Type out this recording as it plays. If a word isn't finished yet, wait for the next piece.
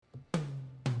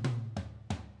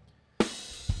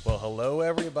Hello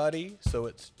everybody. So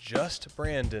it's just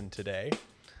Brandon today,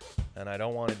 and I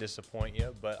don't want to disappoint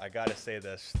you, but I gotta say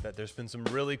this, that there's been some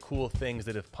really cool things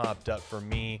that have popped up for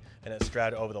me and at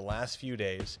Strata over the last few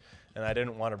days, and I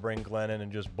didn't want to bring Glenn in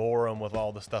and just bore him with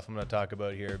all the stuff I'm going to talk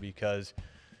about here, because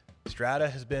Strata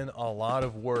has been a lot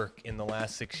of work in the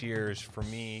last 6 years for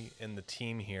me and the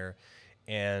team here,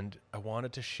 and I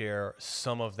wanted to share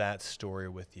some of that story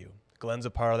with you. Glenn's a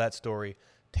part of that story.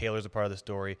 Taylor's a part of the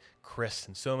story. Chris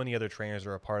and so many other trainers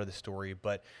are a part of the story,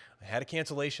 but I had a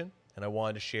cancellation and I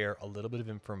wanted to share a little bit of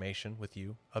information with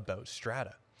you about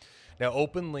Strata. Now,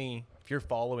 openly, if you're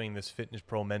following this Fitness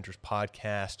Pro Mentors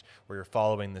podcast or you're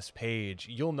following this page,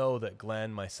 you'll know that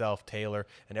Glenn, myself, Taylor,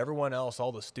 and everyone else,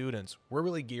 all the students, we're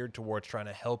really geared towards trying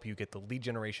to help you get the lead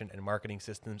generation and marketing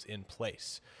systems in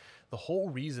place. The whole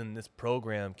reason this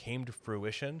program came to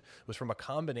fruition was from a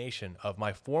combination of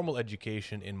my formal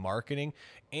education in marketing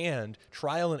and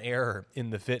trial and error in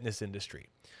the fitness industry.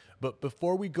 But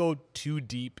before we go too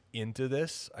deep into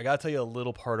this, I gotta tell you a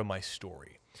little part of my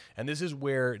story. And this is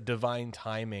where divine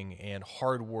timing and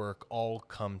hard work all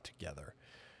come together.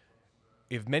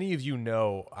 If many of you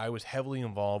know, I was heavily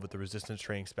involved with the Resistance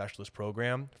Training Specialist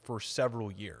program for several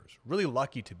years. Really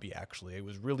lucky to be, actually. It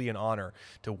was really an honor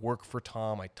to work for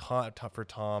Tom. I taught for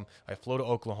Tom. I flew to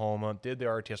Oklahoma, did the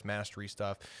RTS mastery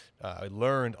stuff. I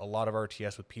learned a lot of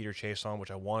RTS with Peter Chason,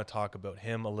 which I want to talk about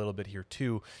him a little bit here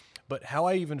too. But how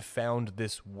I even found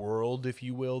this world, if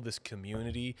you will, this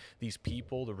community, these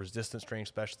people, the Resistance Training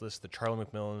Specialists, the Charlie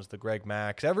McMillans, the Greg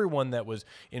Max, everyone that was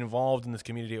involved in this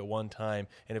community at one time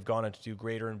and have gone on to do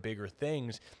greater and bigger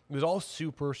things, it was all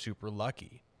super, super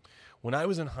lucky. When I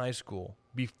was in high school,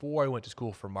 before I went to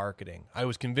school for marketing, I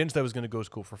was convinced I was going to go to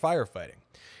school for firefighting.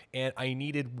 And I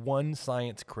needed one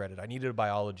science credit. I needed a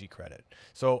biology credit.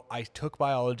 So I took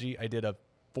biology. I did a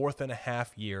 4.5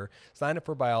 year, signed up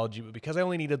for biology, but because I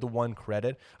only needed the one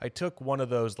credit, I took one of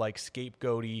those like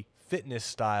scapegoaty fitness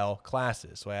style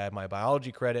classes. So I had my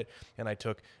biology credit and I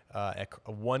took a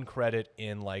one credit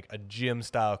in like a gym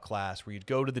style class where you'd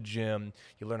go to the gym,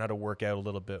 you learn how to work out a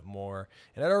little bit more.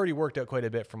 And I'd already worked out quite a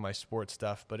bit from my sports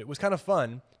stuff, but it was kind of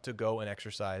fun to go and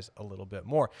exercise a little bit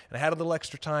more. And I had a little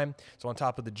extra time. So on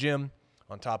top of the gym,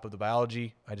 on top of the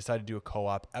biology, I decided to do a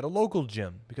co-op at a local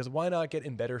gym because why not get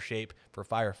in better shape for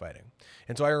firefighting?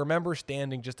 And so I remember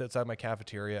standing just outside my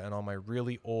cafeteria and on my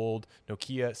really old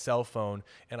Nokia cell phone,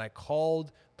 and I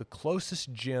called the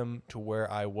closest gym to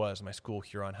where I was, my school,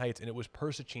 Huron Heights, and it was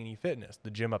Persicini Fitness, the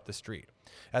gym up the street.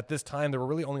 At this time, there were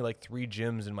really only like 3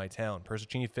 gyms in my town: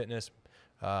 Persicini Fitness,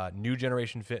 New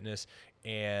Generation Fitness,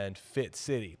 and Fit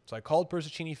City. So I called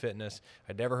Persicini Fitness.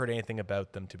 I'd never heard anything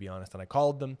about them, to be honest. And I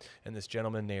called them, and this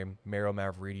gentleman named Mario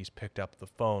Mavridis picked up the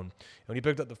phone. And when he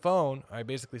picked up the phone, I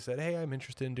basically said, "Hey, I'm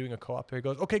interested in doing a co-op." He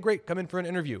goes, "Okay, great. Come in for an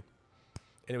interview."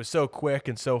 And it was so quick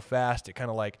and so fast, it kind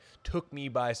of like took me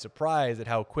by surprise at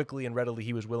how quickly and readily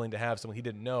he was willing to have someone he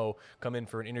didn't know come in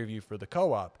for an interview for the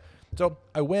co-op. So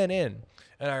I went in,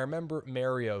 and I remember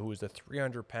Mario, who was a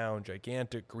 300-pound,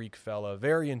 gigantic Greek fella,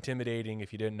 very intimidating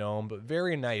if you didn't know him, but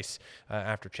very nice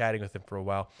after chatting with him for a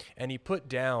while. And he put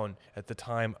down, at the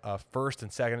time, a first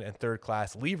and second and third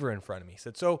class lever in front of me. He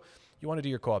said, "So you want to do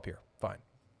your co-op here? Fine.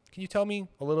 Can you tell me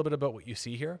a little bit about what you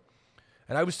see here?"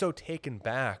 And I was so taken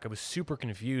back. I was super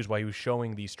confused why he was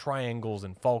showing these triangles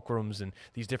and fulcrums and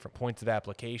these different points of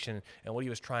application and what he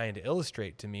was trying to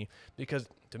illustrate to me. Because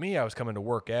to me, I was coming to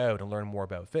work out and learn more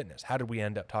about fitness. How did we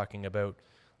end up talking about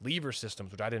lever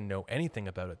systems, which I didn't know anything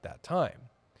about at that time?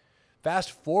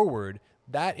 Fast forward,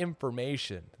 that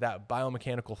information, that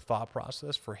biomechanical thought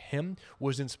process for him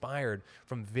was inspired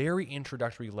from very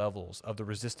introductory levels of the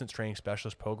Resistance Training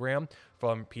Specialist program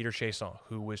from Peter Chason,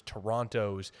 who was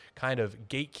Toronto's kind of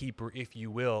gatekeeper, if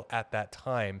you will, at that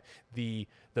time, the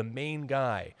main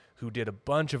guy who did a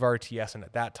bunch of RTS and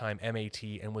at that time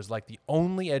MAT and was like the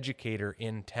only educator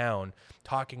in town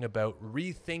talking about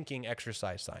rethinking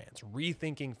exercise science,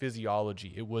 rethinking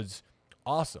physiology. It was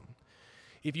awesome.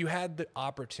 If you had the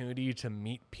opportunity to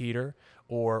meet Peter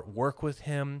or work with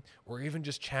him or even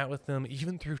just chat with him,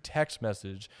 even through text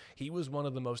message, he was one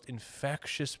of the most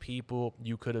infectious people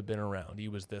you could have been around. He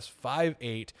was this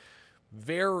 5'8",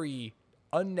 very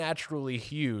unnaturally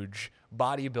huge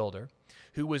bodybuilder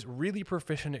who was really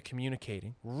proficient at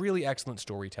communicating, really excellent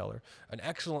storyteller, an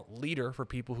excellent leader for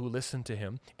people who listened to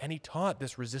him, and he taught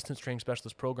this Resistance Training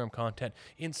Specialist program content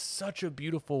in such a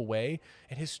beautiful way,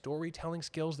 and his storytelling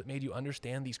skills that made you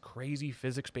understand these crazy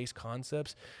physics-based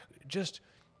concepts just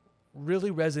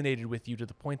really resonated with you to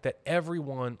the point that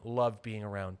everyone loved being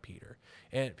around Peter.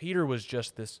 And Peter was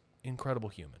just this incredible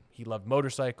human. He loved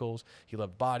motorcycles. He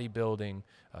loved bodybuilding.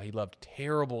 He loved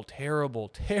terrible, terrible,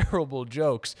 terrible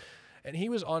jokes. And he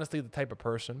was honestly the type of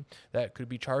person that could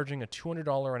be charging a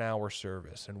 $200 an hour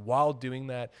service. And while doing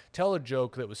that, tell a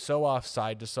joke that was so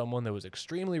offside to someone that was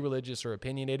extremely religious or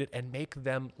opinionated and make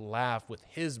them laugh with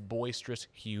his boisterous,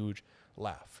 huge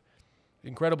laugh.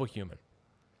 Incredible human.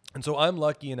 And so I'm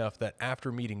lucky enough that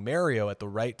after meeting Mario at the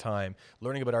right time,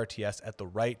 learning about RTS at the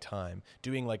right time,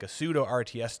 doing like a pseudo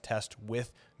RTS test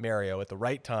with Mario at the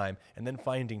right time, and then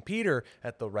finding Peter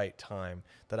at the right time,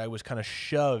 that I was kind of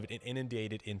shoved and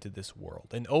inundated into this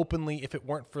world. And openly, if it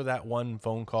weren't for that one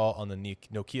phone call on the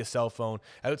Nokia cell phone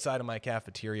outside of my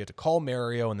cafeteria to call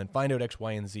Mario and then find out X,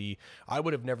 Y, and Z, I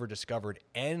would have never discovered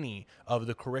any of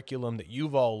the curriculum that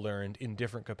you've all learned in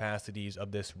different capacities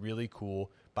of this really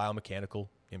cool biomechanical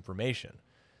information.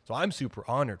 So I'm super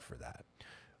honored for that.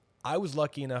 I was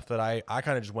lucky enough that I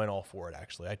kind of just went all for it,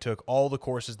 actually. I took all the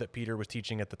courses that Peter was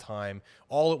teaching at the time,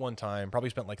 all at one time, probably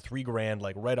spent like $3,000,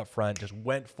 like right up front, just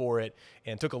went for it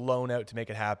and took a loan out to make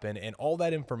it happen. And all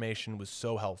that information was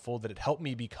so helpful that it helped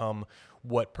me become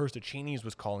what Perstachini's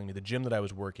was calling me, the gym that I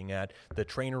was working at, the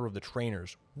trainer of the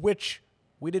trainers, which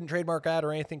we didn't trademark that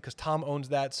or anything because Tom owns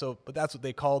that, but that's what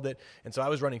they called it. And so I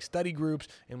was running study groups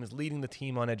and was leading the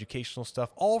team on educational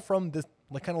stuff, all from this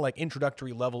kind of like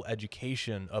introductory level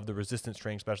education of the resistance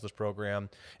training specialist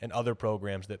program and other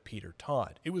programs that Peter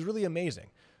taught. It was really amazing.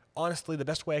 Honestly, the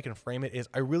best way I can frame it is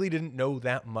I really didn't know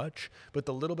that much, but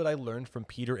the little bit I learned from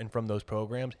Peter and from those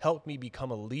programs helped me become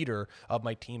a leader of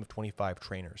my team of 25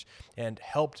 trainers and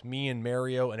helped me and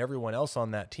Mario and everyone else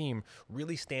on that team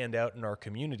really stand out in our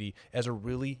community as a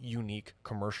really unique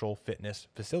commercial fitness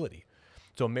facility.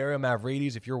 So Mario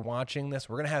Mavrides, if you're watching this,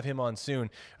 we're going to have him on soon.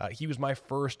 He was my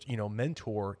first,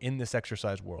 mentor in this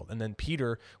exercise world. And then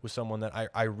Peter was someone that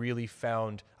I really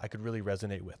found I could really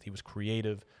resonate with. He was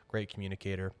creative, great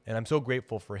communicator. And I'm so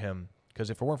grateful for him because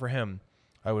if it weren't for him,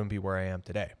 I wouldn't be where I am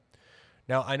today.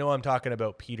 Now, I know I'm talking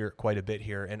about Peter quite a bit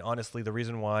here. And honestly, the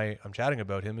reason why I'm chatting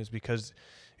about him is because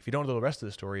if you don't know the rest of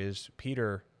the story is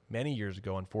Peter, many years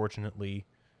ago, unfortunately,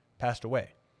 passed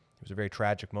away. It was a very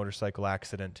tragic motorcycle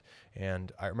accident,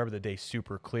 and I remember the day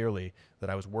super clearly that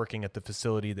I was working at the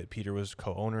facility that Peter was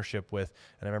co-ownership with,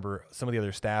 and I remember some of the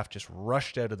other staff just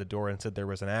rushed out of the door and said there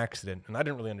was an accident, and I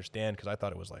didn't really understand because I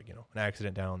thought it was like, an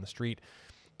accident down on the street.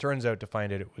 Turns out to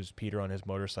find it was Peter on his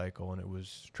motorcycle, and it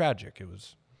was tragic. It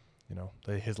was,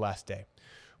 his last day,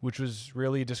 which was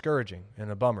really discouraging and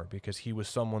a bummer because he was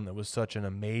someone that was such an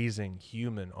amazing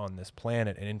human on this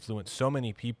planet and influenced so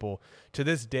many people. To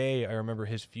this day, I remember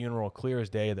his funeral clear as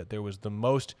day, that there was the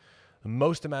most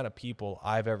amount of people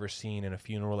I've ever seen in a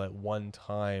funeral at one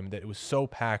time, that it was so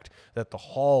packed that the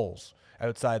halls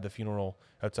outside the funeral,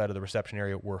 outside of the reception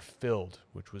area, were filled,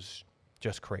 which was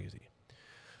just crazy.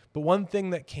 But one thing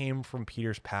that came from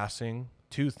Peter's passing,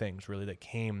 two things really that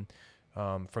came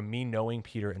from me knowing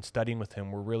Peter and studying with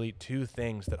him, were really two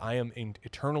things that I am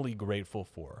eternally grateful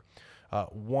for.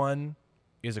 One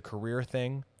is a career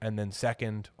thing, and then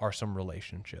second are some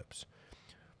relationships.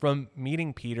 From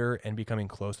meeting Peter and becoming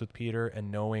close with Peter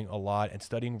and knowing a lot and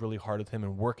studying really hard with him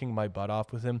and working my butt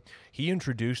off with him, he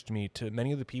introduced me to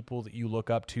many of the people that you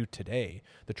look up to today,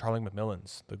 the Charlie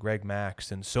McMillans, the Greg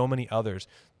Macks, and so many others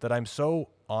that I'm so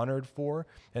honored for,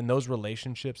 and those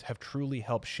relationships have truly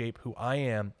helped shape who I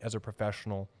am as a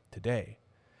professional today.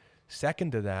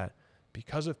 Second to that,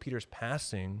 because of Peter's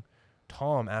passing,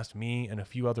 Tom asked me and a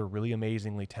few other really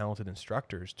amazingly talented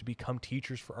instructors to become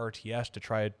teachers for RTS to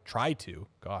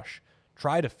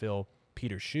try to fill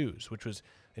Peter's shoes, which was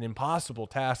an impossible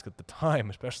task at the time,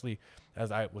 especially as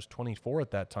I was 24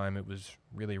 at that time. It was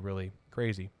really, really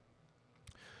crazy.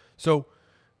 So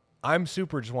I'm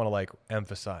just want to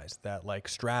emphasize that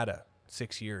Strata,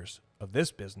 6 years of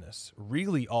this business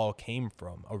really all came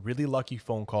from a really lucky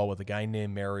phone call with a guy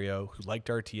named Mario who liked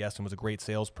RTS and was a great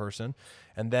salesperson,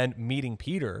 and then meeting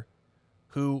Peter,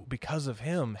 who, because of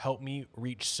him, helped me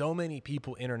reach so many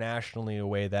people internationally in a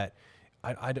way that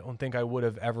I don't think I would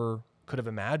have ever could have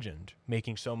imagined,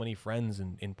 making so many friends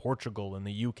in Portugal, in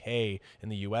the UK, in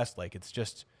the US. It's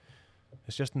just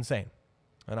insane.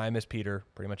 And I miss Peter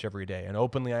pretty much every day. And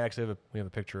openly, we have a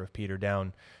picture of Peter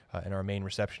down in our main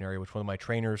reception area, which one of my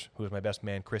trainers, who was my best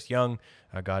man, Chris Young,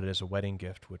 got it as a wedding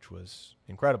gift, which was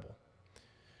incredible.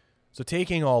 So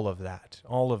taking all of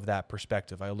that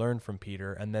perspective I learned from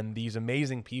Peter, and then these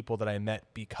amazing people that I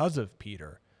met because of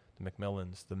Peter, the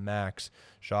McMillans, the Max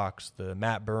Jacques, the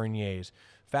Matt Berniers,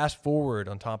 fast forward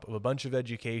on top of a bunch of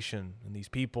education and these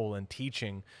people and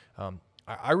teaching,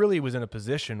 I really was in a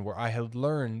position where I had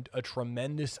learned a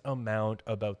tremendous amount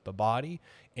about the body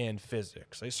and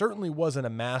physics. I certainly wasn't a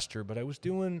master, but I was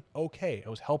doing okay. I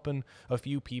was helping a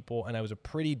few people, and I was a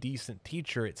pretty decent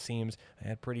teacher, it seems. I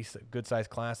had pretty good sized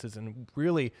classes, and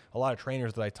really a lot of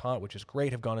trainers that I taught, which is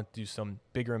great, have gone on to do some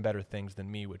bigger and better things than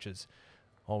me, which is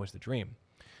always the dream.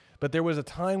 But there was a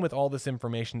time with all this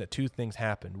information that two things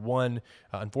happened. One,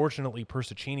 unfortunately,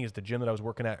 Persicini's, the gym that I was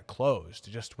working at,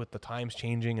 closed. Just with the times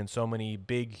changing and so many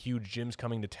big, huge gyms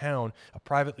coming to town, a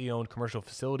privately owned commercial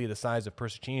facility the size of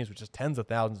Persicini's, which is tens of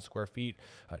thousands of square feet,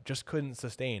 just couldn't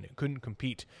sustain. It couldn't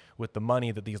compete with the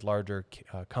money that these larger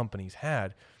companies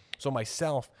had. So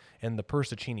myself and the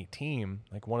Persicini team,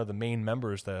 like one of the main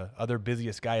members, the other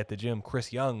busiest guy at the gym,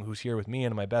 Chris Young, who's here with me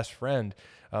and my best friend,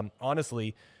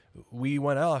 honestly, we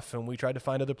went off and we tried to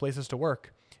find other places to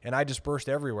work. And I dispersed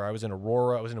everywhere. I was in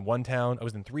Aurora. I was in one town. I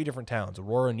was in 3 different towns,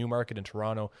 Aurora, Newmarket, and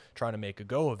Toronto, trying to make a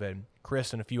go of it.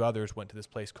 Chris and a few others went to this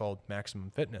place called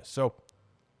Maximum Fitness. So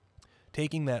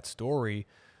taking that story,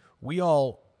 we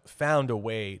all found a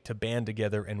way to band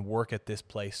together and work at this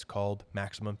place called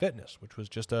Maximum Fitness, which was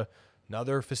just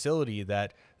another facility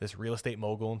that this real estate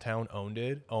mogul in town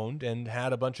owned and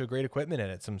had a bunch of great equipment in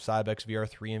it, some Cybex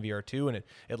VR3 and VR2, and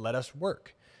it let us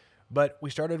work. But we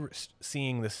started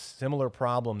seeing this similar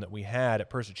problem that we had at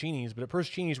Persicini's. But at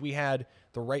Persicini's, we had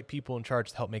the right people in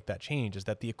charge to help make that change, is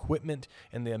that the equipment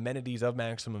and the amenities of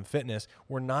Maximum Fitness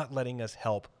were not letting us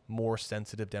help more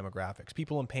sensitive demographics,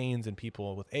 people in pains and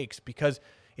people with aches. Because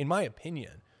in my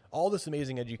opinion, all this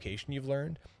amazing education you've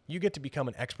learned, you get to become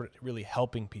an expert at really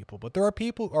helping people. But there are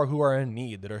people who are in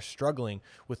need, that are struggling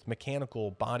with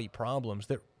mechanical body problems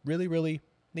that really, really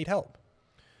need help.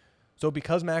 So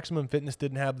because Maximum Fitness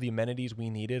didn't have the amenities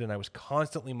we needed, and I was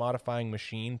constantly modifying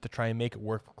machine to try and make it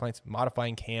work for clients,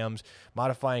 modifying cams,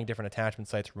 modifying different attachment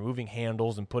sites, removing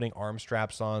handles and putting arm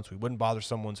straps on so we wouldn't bother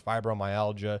someone's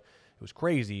fibromyalgia. It was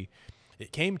crazy.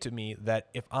 It came to me that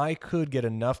if I could get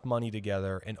enough money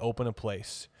together and open a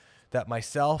place, that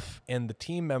myself and the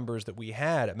team members that we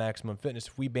had at Maximum Fitness,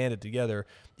 if we banded together,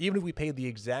 even if we paid the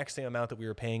exact same amount that we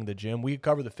were paying the gym, we could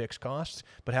cover the fixed costs,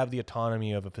 but have the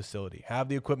autonomy of a facility, have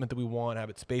the equipment that we want, have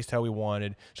it spaced how we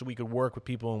wanted, so we could work with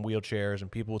people in wheelchairs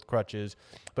and people with crutches,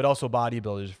 but also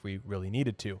bodybuilders if we really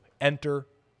needed to. Enter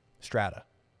Strata.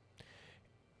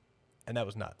 And that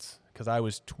was nuts, because I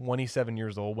was 27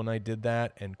 years old when I did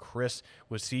that, and Chris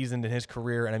was seasoned in his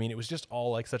career. And I mean, it was just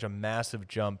all like such a massive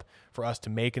jump for us to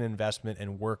make an investment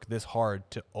and work this hard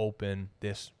to open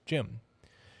this gym.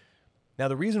 Now,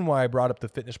 the reason why I brought up the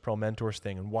Fitness Pro Mentors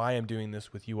thing and why I'm doing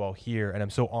this with you all here, and I'm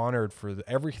so honored for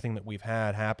everything that we've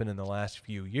had happen in the last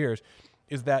few years,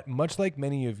 is that much like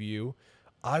many of you,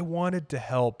 I wanted to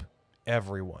help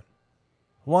everyone.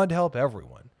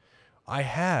 I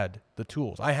had the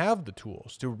tools. I have the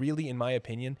tools to really, in my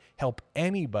opinion, help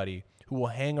anybody who will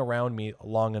hang around me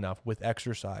long enough with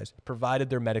exercise, provided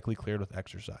they're medically cleared with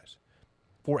exercise,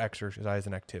 for exercise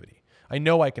and activity. I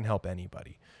know I can help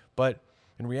anybody. But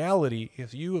in reality,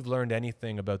 if you have learned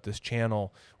anything about this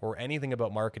channel or anything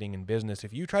about marketing and business,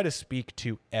 if you try to speak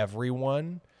to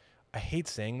everyone, I hate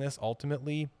saying this,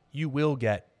 ultimately, you will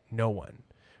get no one,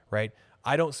 right?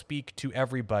 I don't speak to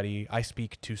everybody. I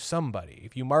speak to somebody.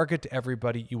 If you market to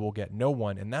everybody, you will get no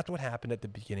one. And that's what happened at the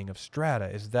beginning of Strata,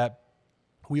 is that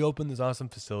we opened this awesome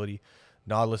facility,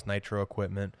 Nautilus Nitro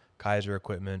equipment, Kaiser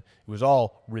equipment. It was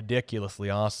all ridiculously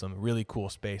awesome, really cool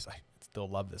space. I still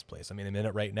love this place. I mean, I'm in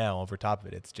it right now. Over top of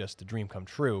it, it's just a dream come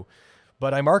true.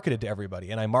 But I marketed to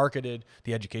everybody, and I marketed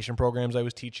the education programs I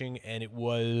was teaching, and it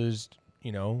was,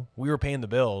 we were paying the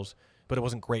bills, but it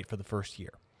wasn't great for the first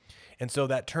year. And so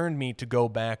that turned me to go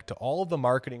back to all of the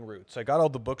marketing roots. I got all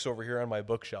the books over here on my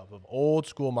bookshelf of old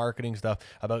school marketing stuff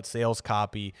about sales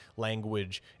copy,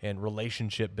 language, and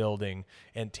relationship building,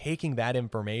 and taking that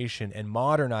information and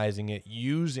modernizing it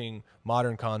using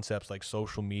modern concepts like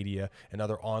social media and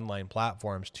other online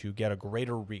platforms to get a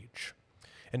greater reach.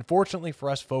 And fortunately for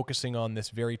us, focusing on this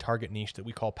very target niche that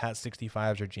we call Pat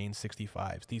 65s or Jane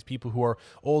 65s, these people who are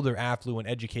older, affluent,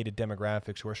 educated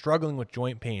demographics who are struggling with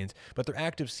joint pains, but they're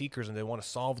active seekers and they want to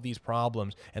solve these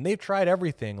problems. And they've tried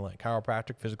everything like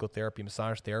chiropractic, physical therapy,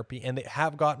 massage therapy, and they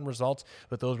have gotten results,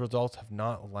 but those results have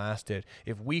not lasted.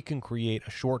 If we can create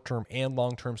a short-term and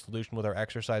long-term solution with our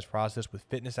exercise process, with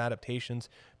fitness adaptations,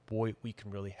 boy, we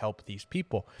can really help these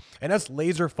people. And us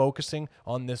laser focusing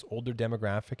on this older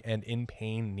demographic and in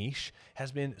pain niche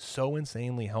has been so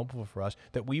insanely helpful for us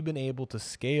that we've been able to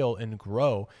scale and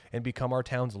grow and become our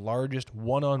town's largest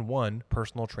one-on-one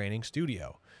personal training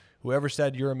studio. Whoever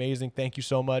said you're amazing, thank you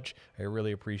so much. I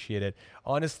really appreciate it.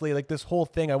 Honestly, like this whole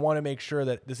thing, I want to make sure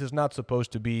that this is not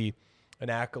supposed to be an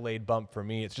accolade bump for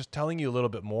me. It's just telling you a little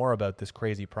bit more about this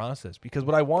crazy process, because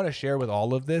what I want to share with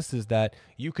all of this is that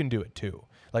you can do it too.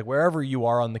 Like wherever you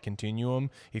are on the continuum,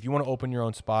 if you want to open your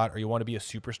own spot or you want to be a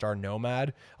superstar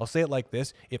nomad, I'll say it like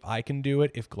this. If I can do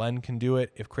it, if Glenn can do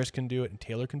it, if Chris can do it, and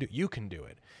Taylor can do it, you can do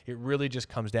it. It really just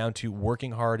comes down to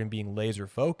working hard and being laser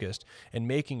focused and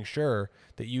making sure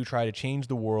that you try to change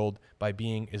the world by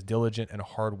being as diligent and a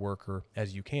hard worker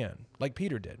as you can, like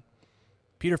Peter did.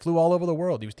 Peter flew all over the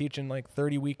world. He was teaching like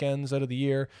 30 weekends out of the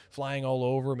year, flying all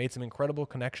over, made some incredible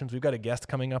connections. We've got a guest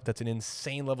coming up that's an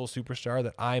insane level superstar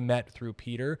that I met through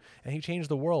Peter, and he changed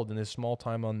the world in his small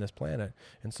time on this planet.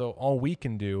 And so all we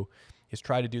can do is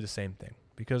try to do the same thing,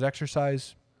 because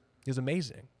exercise is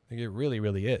amazing. It really,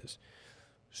 really is.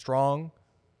 Strong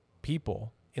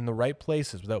people in the right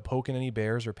places without poking any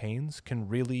bears or pains can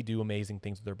really do amazing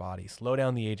things with their body, slow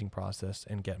down the aging process,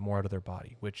 and get more out of their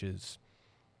body, which is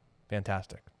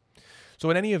fantastic. So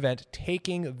in any event,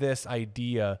 taking this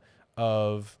idea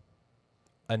of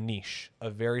a niche, a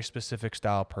very specific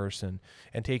style person,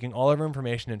 and taking all of our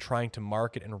information and trying to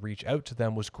market and reach out to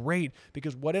them was great,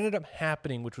 because what ended up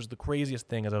happening, which was the craziest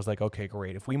thing, is I was like, okay,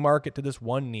 great. If we market to this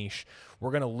one niche,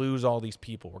 we're going to lose all these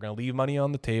people. We're going to leave money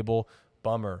on the table.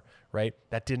 Bummer, right?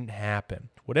 That didn't happen.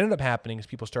 What ended up happening is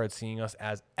people started seeing us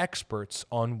as experts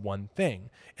on one thing.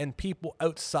 And people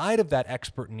outside of that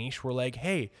expert niche were like,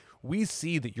 hey, we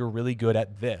see that you're really good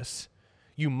at this.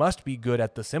 You must be good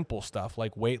at the simple stuff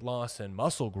like weight loss and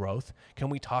muscle growth. Can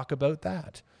we talk about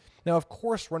that? Now, of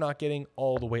course, we're not getting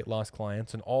all the weight loss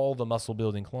clients and all the muscle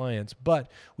building clients, but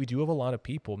we do have a lot of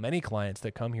people, many clients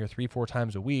that come here 3-4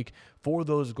 times a week for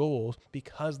those goals,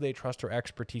 because they trust our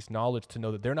expertise knowledge to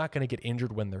know that they're not going to get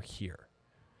injured when they're here,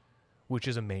 which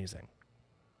is amazing.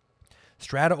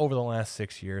 Strata over the last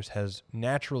 6 years has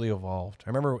naturally evolved. I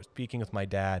remember speaking with my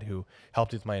dad, who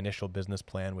helped with my initial business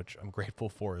plan, which I'm grateful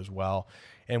for as well.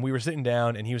 And we were sitting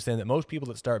down and he was saying that most people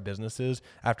that start businesses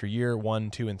after year 1,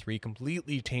 2, and 3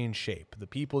 completely change shape. The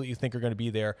people that you think are going to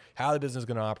be there, how the business is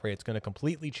going to operate, it's going to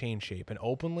completely change shape. And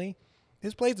openly,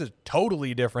 this place is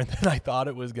totally different than I thought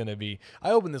it was going to be.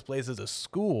 I opened this place as a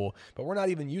school, but we're not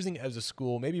even using it as a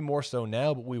school, maybe more so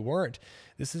now, but we weren't.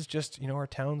 This is just, our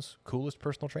town's coolest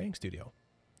personal training studio,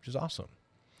 which is awesome.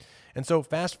 And so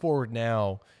fast forward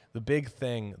now, the big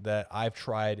thing that I've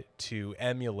tried to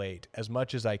emulate as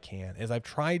much as I can is I've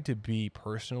tried to be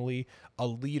personally a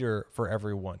leader for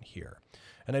everyone here.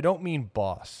 And I don't mean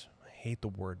boss. Hate the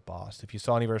word boss. If you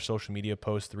saw any of our social media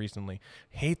posts recently,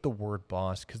 hate the word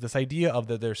boss, because this idea of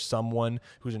that there's someone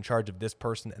who's in charge of this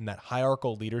person and that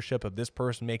hierarchical leadership of this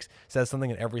person says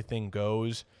something and everything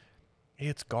goes,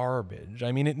 it's garbage.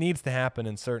 I mean, it needs to happen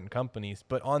in certain companies,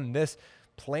 but on this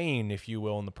plane, if you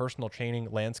will, in the personal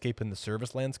training landscape and the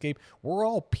service landscape, we're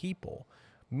all people.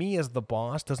 Me as the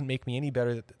boss doesn't make me any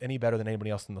better than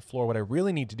anybody else on the floor. What I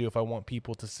really need to do if I want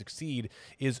people to succeed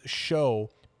is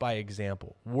show by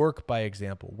example, work by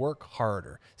example, work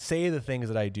harder, say the things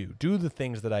that I do the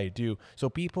things that I do, so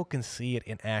people can see it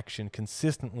in action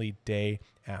consistently day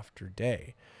after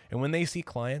day. And when they see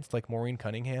clients like Maureen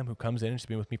Cunningham, who comes in and she's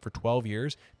been with me for 12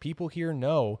 years, people here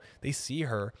know, they see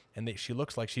her and she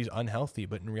looks like she's unhealthy,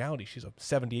 but in reality, she's a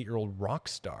 78-year-old rock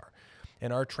star.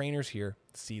 And our trainers here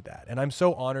see that. And I'm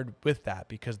so honored with that,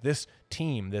 because this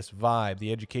team, this vibe,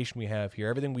 the education we have here,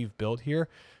 everything we've built here,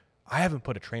 I haven't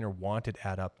put a trainer wanted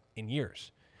ad up in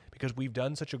years, because we've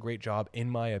done such a great job, in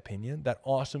my opinion, that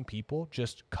awesome people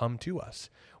just come to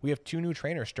us. We have 2 new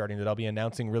trainers starting that I'll be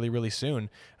announcing really, really soon.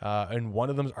 And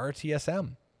one of them is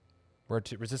RTSM. We're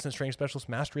a Resistance Training Specialist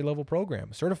Mastery Level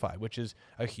Program, certified, which is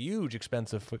a huge,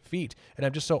 expensive feat. And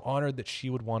I'm just so honored that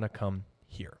she would want to come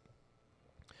here.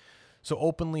 So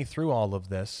openly through all of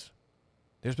this,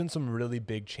 there's been some really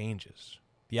big changes.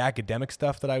 The academic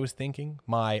stuff that I was thinking,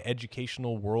 my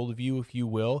educational worldview, if you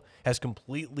will, has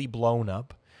completely blown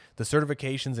up. The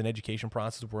certifications and education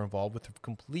process we're involved with have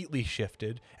completely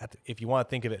shifted, if you want to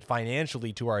think of it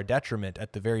financially, to our detriment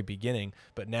at the very beginning,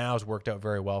 but now has worked out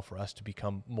very well for us to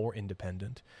become more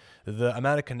independent. The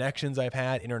amount of connections I've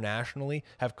had internationally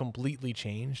have completely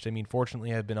changed. I mean,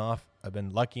 fortunately, I've been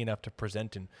lucky enough to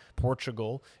present in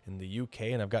Portugal, in the UK,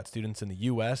 and I've got students in the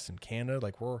US and Canada.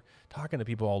 Like, we're talking to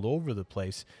people all over the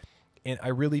place. And I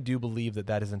really do believe that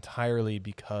that is entirely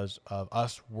because of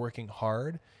us working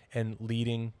hard and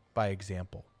leading by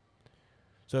example.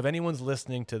 So if anyone's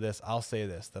listening to this, I'll say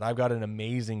this, that I've got an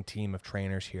amazing team of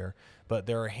trainers here, but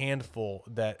there are a handful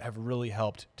that have really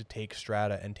helped to take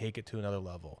Strata and take it to another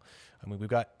level. I mean, we've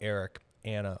got Eric,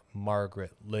 Anna,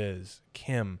 Margaret, Liz,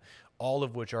 Kim, all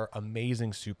of which are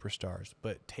amazing superstars.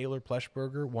 But Taylor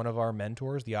Pleschberger, one of our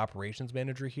mentors, the operations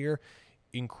manager here,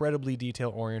 incredibly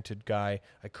detail-oriented guy.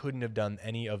 I couldn't have done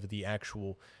any of the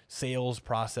actual sales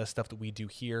process stuff that we do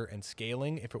here and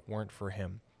scaling if it weren't for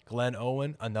him. Glenn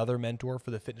Owen, another mentor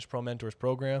for the Fitness Pro Mentors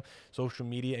program, social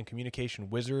media and communication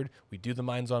wizard. We do the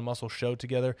Minds on Muscle show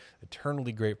together.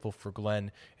 Eternally grateful for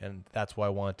Glenn, and that's why I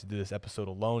wanted to do this episode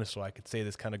alone, so I could say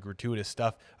this kind of gratuitous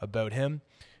stuff about him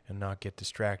and not get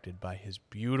distracted by his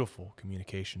beautiful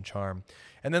communication charm.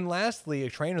 And then lastly, a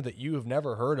trainer that you have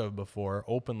never heard of before,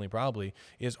 openly probably,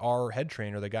 is our head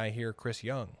trainer, the guy here, Chris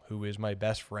Young, who is my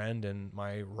best friend and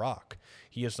my rock.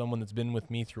 He is someone that's been with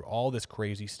me through all this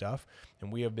crazy stuff,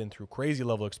 and we have been through crazy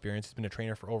level experience. He's been a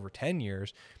trainer for over 10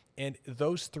 years, and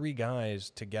those three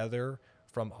guys together,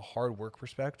 from a hard work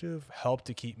perspective, help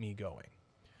to keep me going.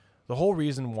 The whole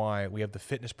reason why we have the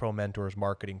Fitness Pro Mentors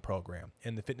marketing program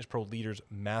and the Fitness Pro Leaders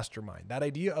Mastermind, that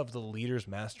idea of the Leaders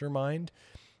Mastermind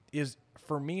is,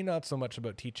 for me, not so much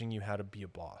about teaching you how to be a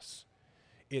boss.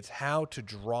 It's how to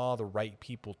draw the right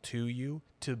people to you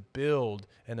to build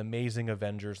an amazing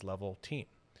Avengers level team.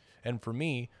 And for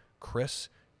me, Chris,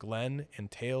 Glenn,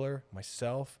 and Taylor,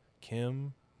 myself,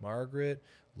 Kim, Margaret,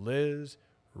 Liz,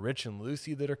 Rich and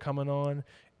Lucy that are coming on,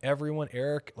 everyone,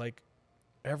 Eric,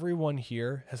 everyone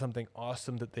here has something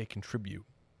awesome that they contribute.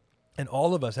 And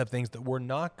all of us have things that we're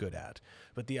not good at.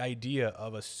 But the idea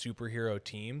of a superhero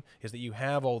team is that you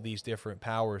have all these different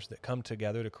powers that come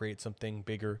together to create something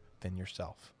bigger than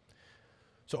yourself.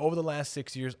 So over the last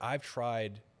 6 years, I've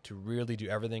tried to really do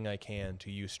everything I can to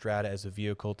use Strata as a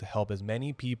vehicle to help as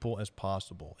many people as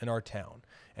possible in our town.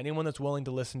 Anyone that's willing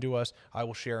to listen to us, I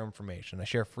will share information. I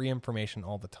share free information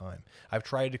all the time. I've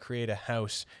tried to create a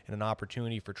house and an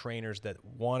opportunity for trainers that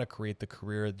want to create the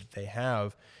career that they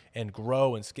have and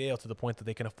grow and scale to the point that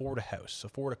they can afford a house,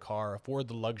 afford a car, afford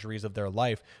the luxuries of their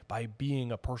life by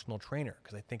being a personal trainer,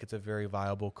 because I think it's a very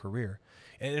viable career.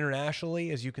 And internationally,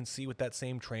 as you can see with that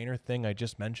same trainer thing I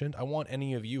just mentioned, I want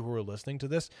any of you who are listening to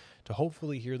this to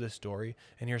hopefully hear this story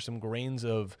and hear some grains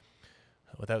of,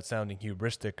 without sounding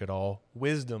hubristic at all,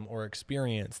 wisdom or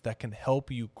experience that can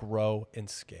help you grow and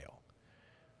scale.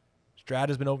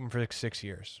 Strata's been open for 6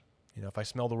 years. If I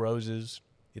smell the roses,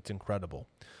 it's incredible.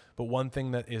 But one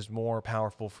thing that is more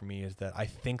powerful for me is that I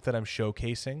think that I'm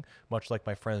showcasing, much like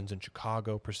my friends in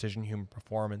Chicago, Precision Human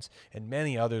Performance, and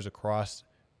many others across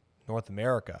North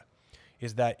America,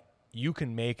 is that you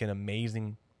can make an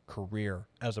amazing career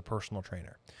as a personal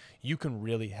trainer. You can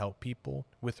really help people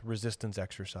with resistance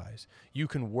exercise. You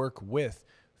can work with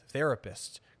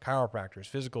therapists, chiropractors,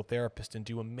 physical therapists, and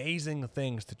do amazing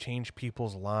things to change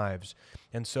people's lives.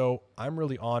 And so I'm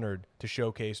really honored to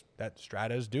showcase that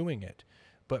Strata is doing it.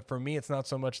 But for me, it's not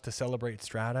so much to celebrate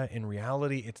Strata. In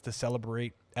reality, it's to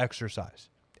celebrate exercise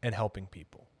and helping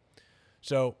people.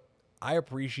 So I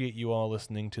appreciate you all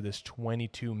listening to this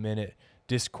 22-minute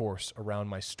discourse around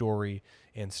my story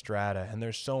and Strata. And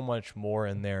there's so much more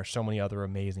in there, so many other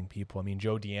amazing people. I mean,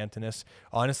 Joe D'Antonis,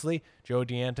 honestly, Joe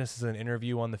D'Antonis is an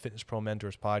interview on the Fitness Pro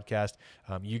Mentors podcast.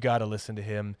 You got to listen to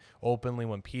him openly.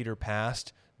 When Peter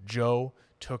passed, Joe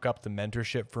took up the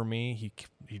mentorship for me.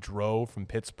 He drove from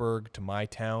Pittsburgh to my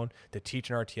town to teach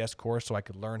an RTS course so I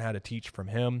could learn how to teach from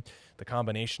him. The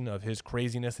combination of his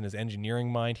craziness and his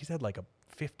engineering mind, he's had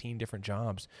 15 different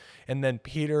jobs. And then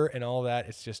Peter and all that,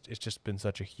 it's just been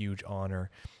such a huge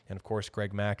honor. And of course,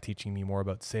 Greg Mack teaching me more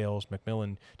about sales.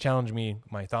 McMillan challenged me,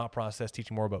 my thought process,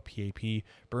 teaching more about PAP.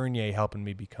 Bernier helping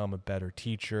me become a better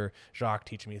teacher. Jacques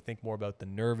teaching me to think more about the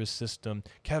nervous system.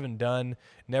 Kevin Dunn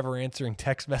never answering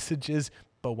text messages,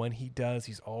 but when he does,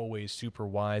 he's always super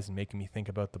wise and making me think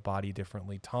about the body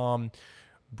differently. Tom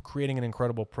creating an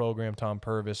incredible program, Tom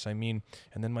Purvis, and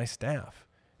then my staff,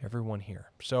 everyone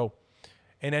here. So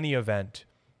in any event,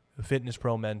 Fitness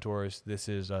Pro Mentors, this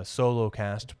is a solo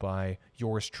cast by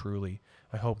yours truly.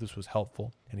 I hope this was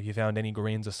helpful. And if you found any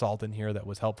grains of salt in here that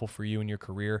was helpful for you in your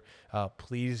career,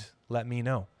 please let me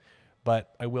know.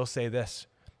 But I will say this,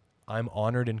 I'm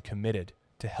honored and committed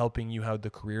to helping you have the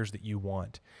careers that you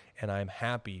want. And I'm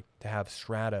happy to have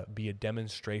Strata be a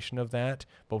demonstration of that,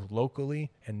 both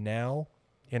locally and now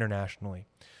internationally.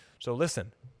 So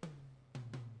listen,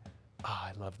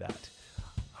 I love that.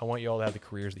 I want you all to have the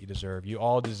careers that you deserve. You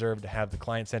all deserve to have the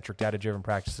client-centric, data-driven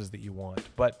practices that you want.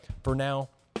 But for now,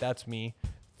 that's me.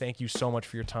 Thank you so much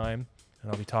for your time,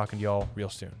 and I'll be talking to you all real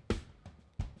soon.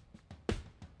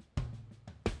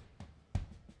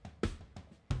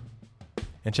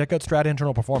 And check out Strata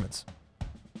Internal Performance.